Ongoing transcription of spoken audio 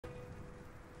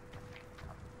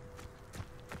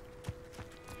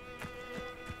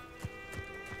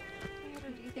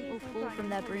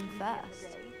their broom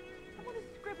first. Someone has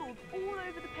scribbled all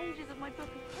over the pages of my book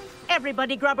of post-its.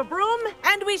 Everybody grab a broom,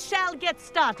 and we shall get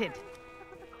started. I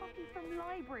got the copy from the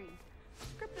library.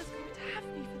 Scribbler's going to have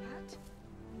me for that.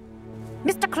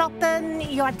 Mr.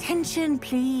 Clopton, your attention,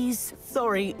 please.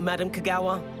 Sorry, Madam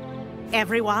Kagawa.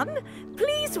 Everyone,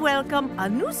 please welcome a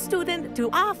new student to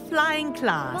our flying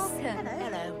class. Welcome.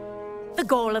 Hello. The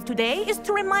goal of today is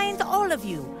to remind all of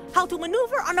you how to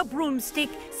maneuver on a broomstick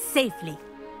safely,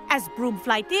 as broom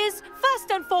flight is,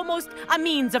 first and foremost, a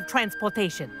means of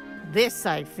transportation. This,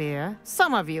 I fear,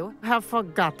 some of you have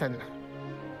forgotten.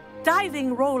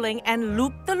 Diving, rolling, and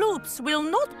loop-the-loops will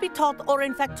not be taught or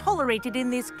in fact tolerated in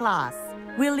this class.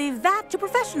 We'll leave that to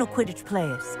professional Quidditch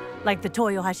players, like the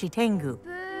Toyohashi Tengu. Boo!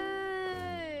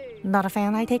 Not a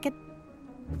fan, I take it?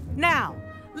 Now,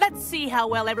 let's see how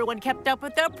well everyone kept up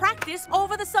with their practice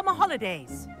over the summer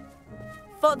holidays.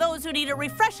 For those who need a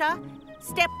refresher,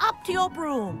 step up to your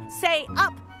broom, say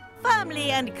up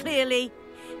firmly and clearly,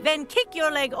 then kick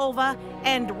your leg over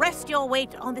and rest your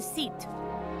weight on the seat.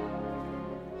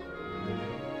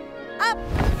 Up!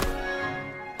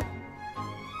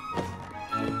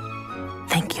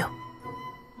 Thank you.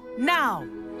 Now,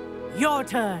 your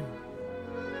turn.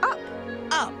 Up!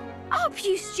 Up. Up,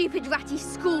 you stupid ratty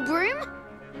school broom!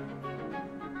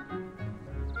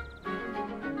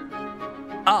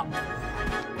 Up.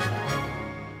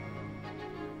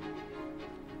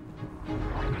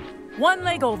 One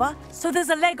leg over, so there's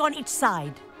a leg on each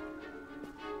side.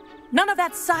 None of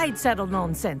that side saddle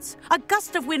nonsense. A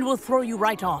gust of wind will throw you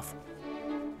right off.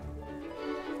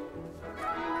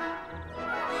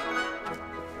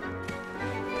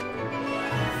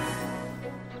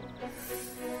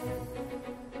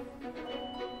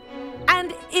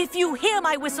 And if you hear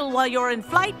my whistle while you're in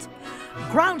flight,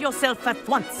 ground yourself at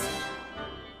once.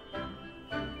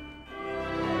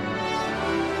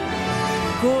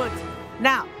 Good.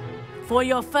 Now, for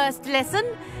your first lesson,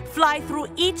 fly through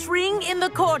each ring in the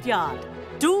courtyard.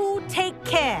 Do take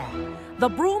care. The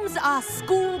brooms are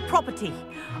school property.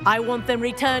 I want them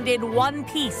returned in one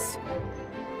piece.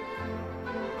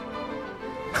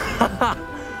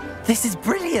 This is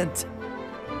brilliant.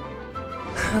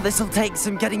 This'll take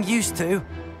some getting used to.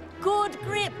 Good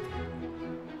grip.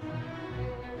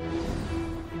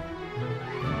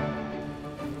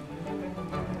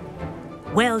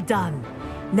 Well done.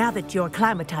 Now that you're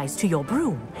acclimatized to your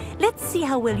broom, let's see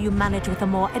how well you manage with a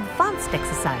more advanced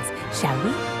exercise, shall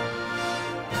we?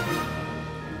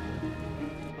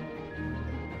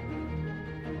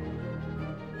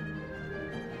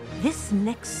 This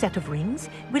next set of rings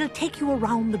will take you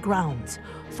around the grounds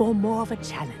for more of a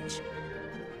challenge.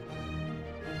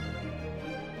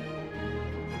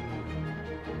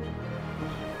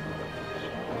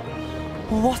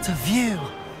 What a view.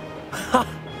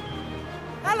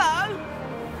 Hello!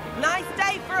 Nice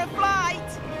day for a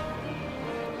flight!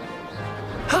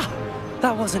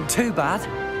 That wasn't too bad.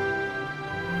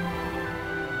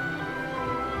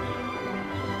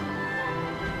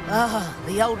 Ah,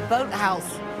 the old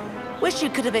boathouse. Wish you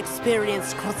could have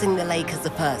experienced crossing the lake as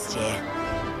a first year.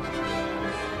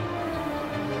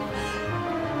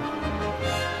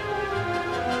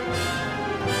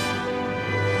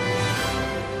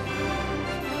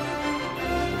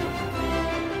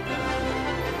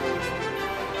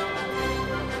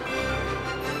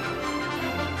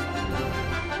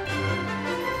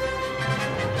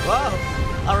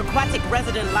 Whoa, our aquatic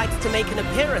resident likes to make an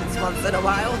appearance once in a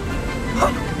while.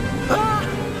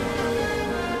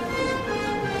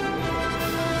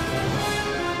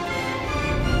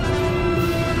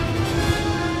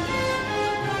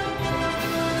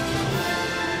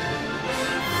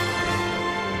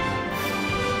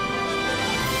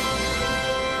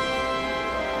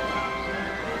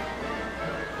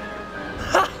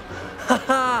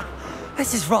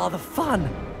 This is rather fun.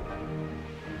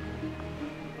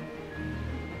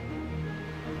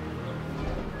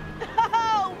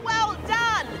 Oh, well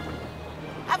done!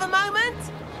 Have a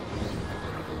moment?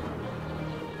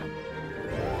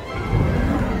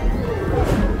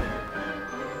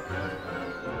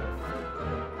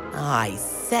 I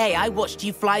say, I watched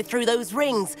you fly through those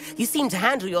rings. You seem to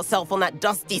handle yourself on that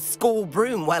dusty school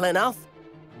broom well enough.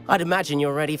 I'd imagine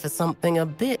you're ready for something a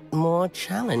bit more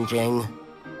challenging.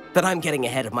 But I'm getting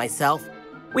ahead of myself.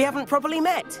 We haven't properly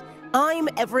met. I'm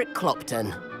Everett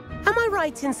Clopton. Am I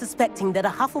right in suspecting that a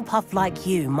Hufflepuff like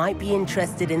you might be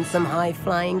interested in some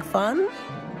high-flying fun?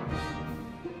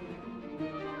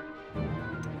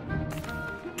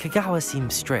 Kagawa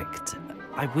seems strict.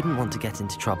 I wouldn't want to get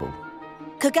into trouble.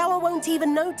 Kagawa won't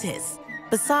even notice.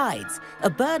 Besides, a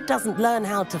bird doesn't learn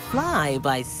how to fly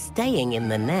by staying in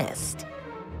the nest.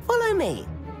 Follow me.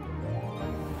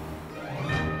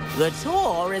 The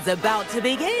tour is about to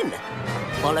begin.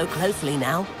 Follow closely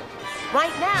now.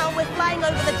 Right now, we're flying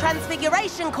over the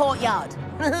Transfiguration Courtyard.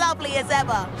 Lovely as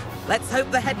ever. Let's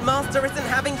hope the headmaster isn't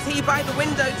having tea by the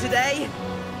window today.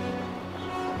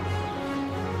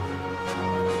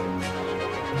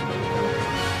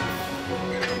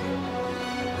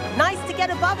 Nice to get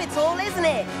above it all, isn't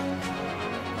it?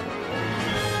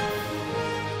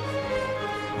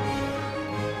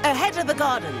 Ahead of the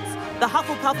gardens, the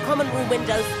Hufflepuff common room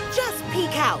windows just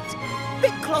peek out.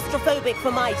 Bit claustrophobic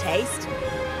for my taste.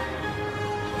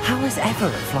 How is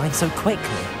Everett flying so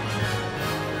quickly?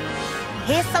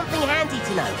 Here's something handy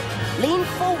to know. Lean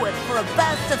forward for a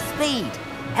burst of speed.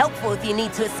 Helpful if you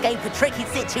need to escape a tricky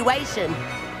situation.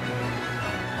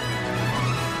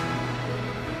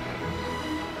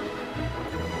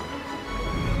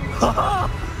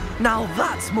 Now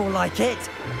that's more like it.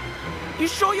 You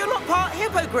sure you're not part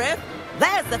hippogriff?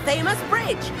 There's the famous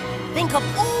bridge. Think of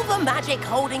all the magic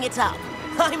holding it up.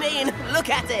 I mean, look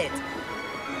at it.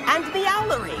 And the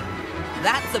owlery.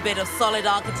 That's a bit of solid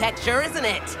architecture, isn't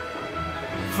it?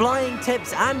 Flying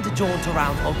tips and a jaunt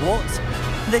around Hogwarts.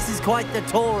 This is quite the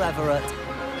tour, Everett.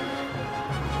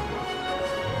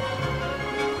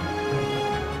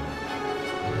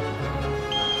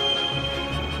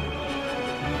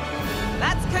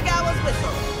 That's Kagawa's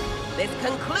whistle. This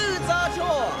concludes our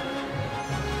tour.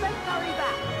 Let's hurry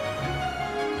back.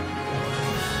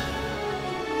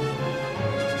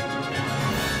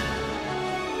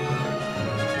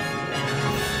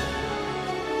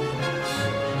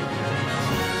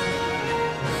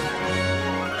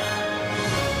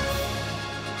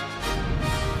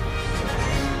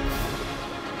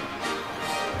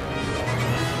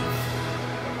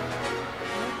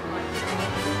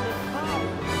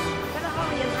 Better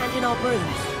hurry and hand in our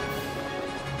brooms.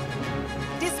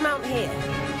 Dismount here.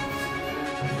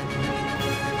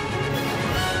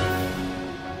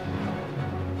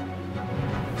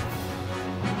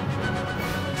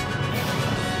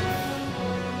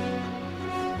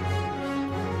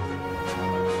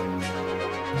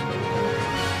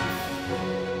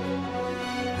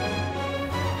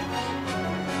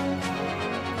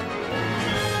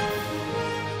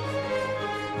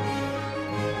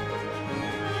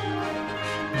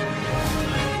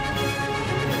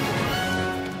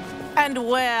 And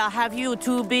where have you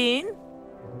two been?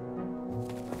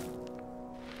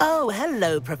 Oh,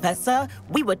 hello, Professor.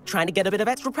 We were trying to get a bit of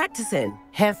extra practice in.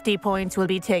 Hefty points will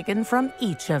be taken from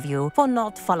each of you for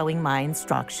not following my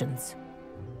instructions.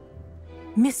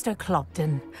 Mr.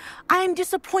 Clopton, I'm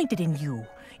disappointed in you.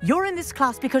 You're in this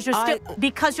class because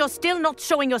you're still not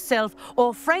showing yourself,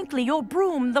 or frankly, your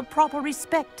broom the proper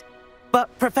respect.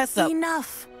 But, Professor...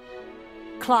 Enough.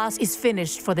 Class is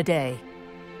finished for the day.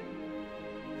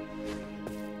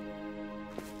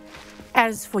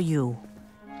 As for you,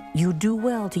 you do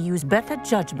well to use better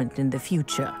judgment in the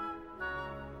future.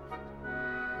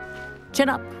 Chin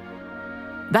up.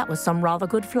 That was some rather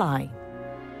good flying.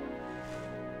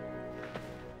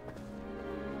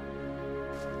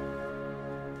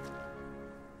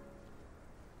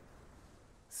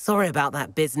 Sorry about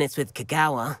that business with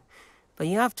Kagawa, but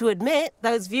you have to admit,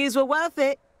 those views were worth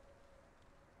it.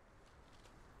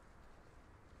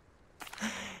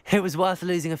 It was worth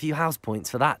losing a few house points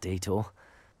for that detour.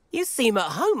 You seem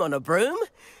at home on a broom.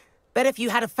 Bet if you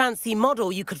had a fancy model,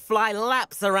 you could fly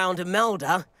laps around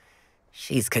Imelda.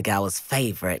 She's Kagawa's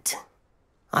favorite.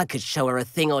 I could show her a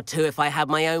thing or two if I had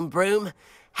my own broom.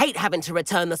 Hate having to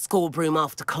return the school broom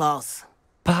after class.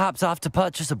 Perhaps I have to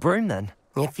purchase a broom then?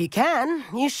 If you can,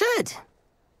 you should.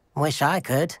 Wish I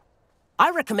could.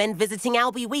 I recommend visiting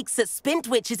Albie Weeks at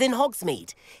Spintwitches in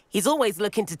Hogsmeade. He's always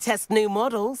looking to test new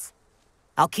models.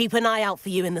 I'll keep an eye out for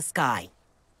you in the sky.